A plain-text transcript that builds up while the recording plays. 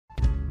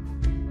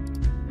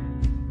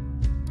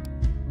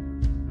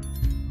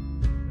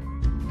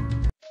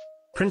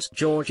Prince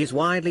George is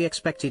widely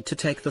expected to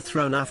take the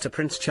throne after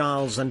Prince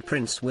Charles and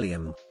Prince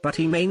William, but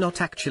he may not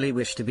actually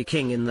wish to be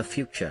king in the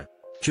future.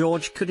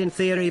 George could in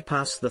theory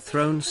pass the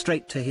throne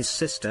straight to his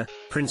sister,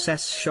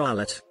 Princess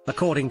Charlotte,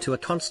 according to a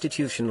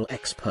constitutional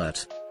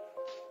expert.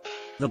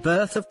 The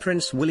birth of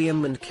Prince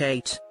William and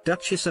Kate,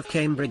 Duchess of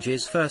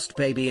Cambridge's first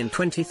baby in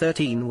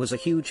 2013 was a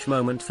huge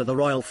moment for the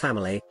royal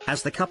family,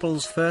 as the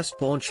couple's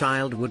firstborn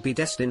child would be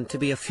destined to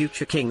be a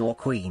future king or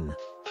queen.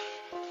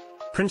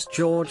 Prince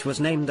George was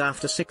named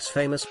after 6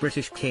 famous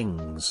British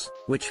kings,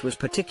 which was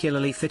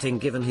particularly fitting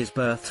given his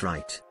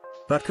birthright.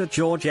 But could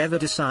George ever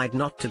decide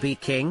not to be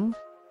king?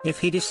 If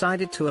he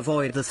decided to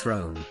avoid the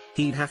throne,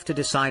 he'd have to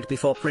decide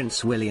before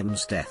Prince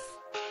William's death.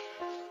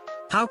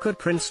 How could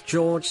Prince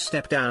George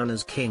step down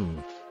as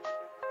king?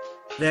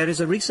 There is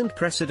a recent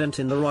precedent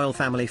in the royal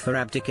family for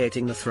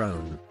abdicating the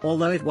throne,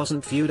 although it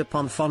wasn't viewed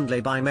upon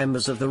fondly by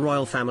members of the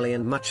royal family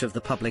and much of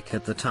the public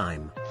at the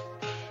time.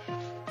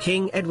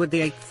 King Edward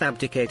VIII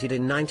abdicated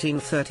in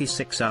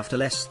 1936 after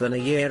less than a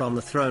year on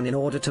the throne in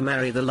order to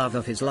marry the love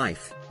of his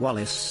life,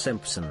 Wallis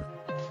Simpson.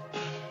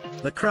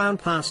 The crown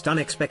passed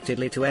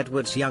unexpectedly to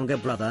Edward's younger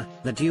brother,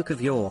 the Duke of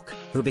York,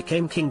 who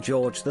became King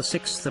George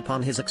VI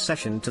upon his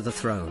accession to the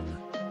throne.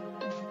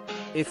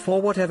 If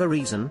for whatever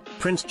reason,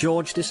 Prince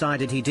George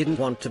decided he didn't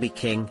want to be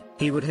king,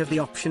 he would have the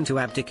option to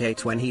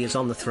abdicate when he is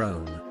on the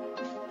throne.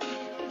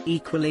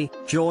 Equally,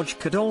 George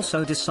could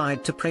also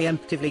decide to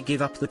preemptively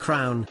give up the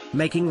crown,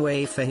 making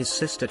way for his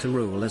sister to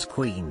rule as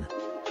queen.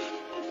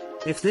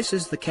 If this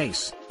is the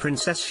case,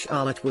 Princess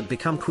Charlotte would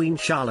become Queen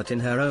Charlotte in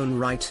her own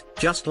right,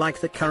 just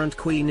like the current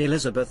Queen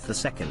Elizabeth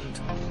II.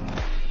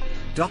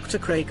 Dr.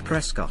 Craig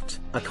Prescott,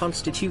 a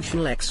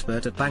constitutional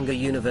expert at Bangor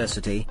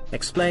University,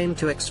 explained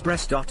to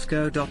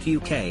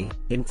Express.co.uk,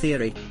 in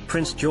theory,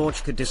 Prince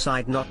George could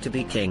decide not to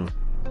be king.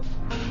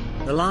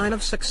 The line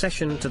of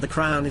succession to the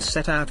crown is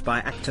set out by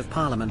Act of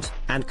Parliament,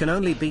 and can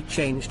only be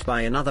changed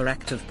by another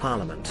Act of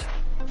Parliament.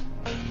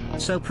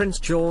 So Prince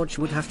George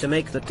would have to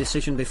make that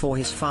decision before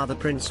his father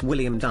Prince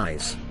William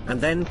dies,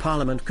 and then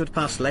Parliament could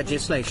pass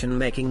legislation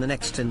making the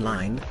next in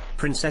line,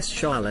 Princess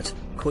Charlotte,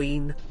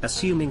 Queen,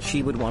 assuming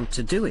she would want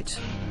to do it.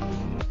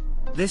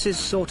 This is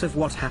sort of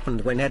what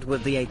happened when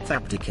Edward VIII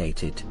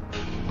abdicated.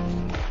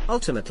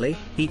 Ultimately,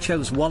 he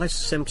chose Wallis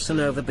Simpson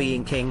over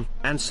being king,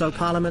 and so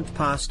Parliament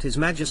passed His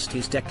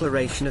Majesty's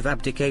Declaration of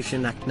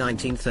Abdication Act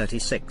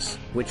 1936,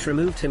 which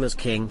removed him as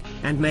king,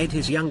 and made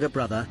his younger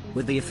brother,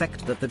 with the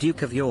effect that the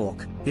Duke of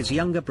York, his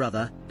younger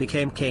brother,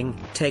 became king,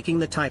 taking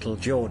the title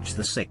George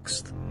VI.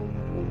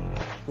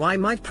 Why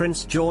might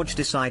Prince George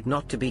decide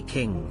not to be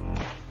king?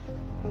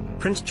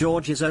 Prince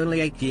George is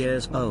only 8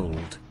 years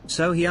old,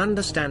 so he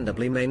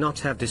understandably may not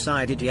have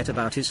decided yet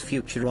about his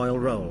future royal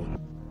role.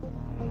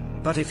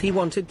 But if he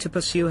wanted to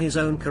pursue his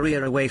own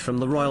career away from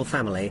the royal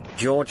family,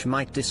 George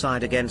might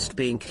decide against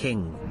being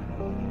king.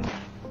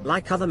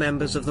 Like other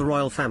members of the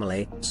royal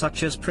family,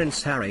 such as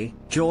Prince Harry,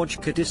 George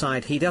could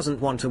decide he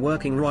doesn't want a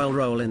working royal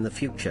role in the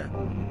future.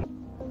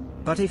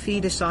 But if he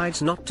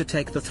decides not to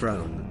take the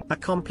throne, a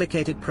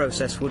complicated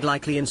process would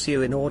likely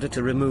ensue in order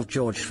to remove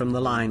George from the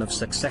line of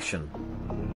succession.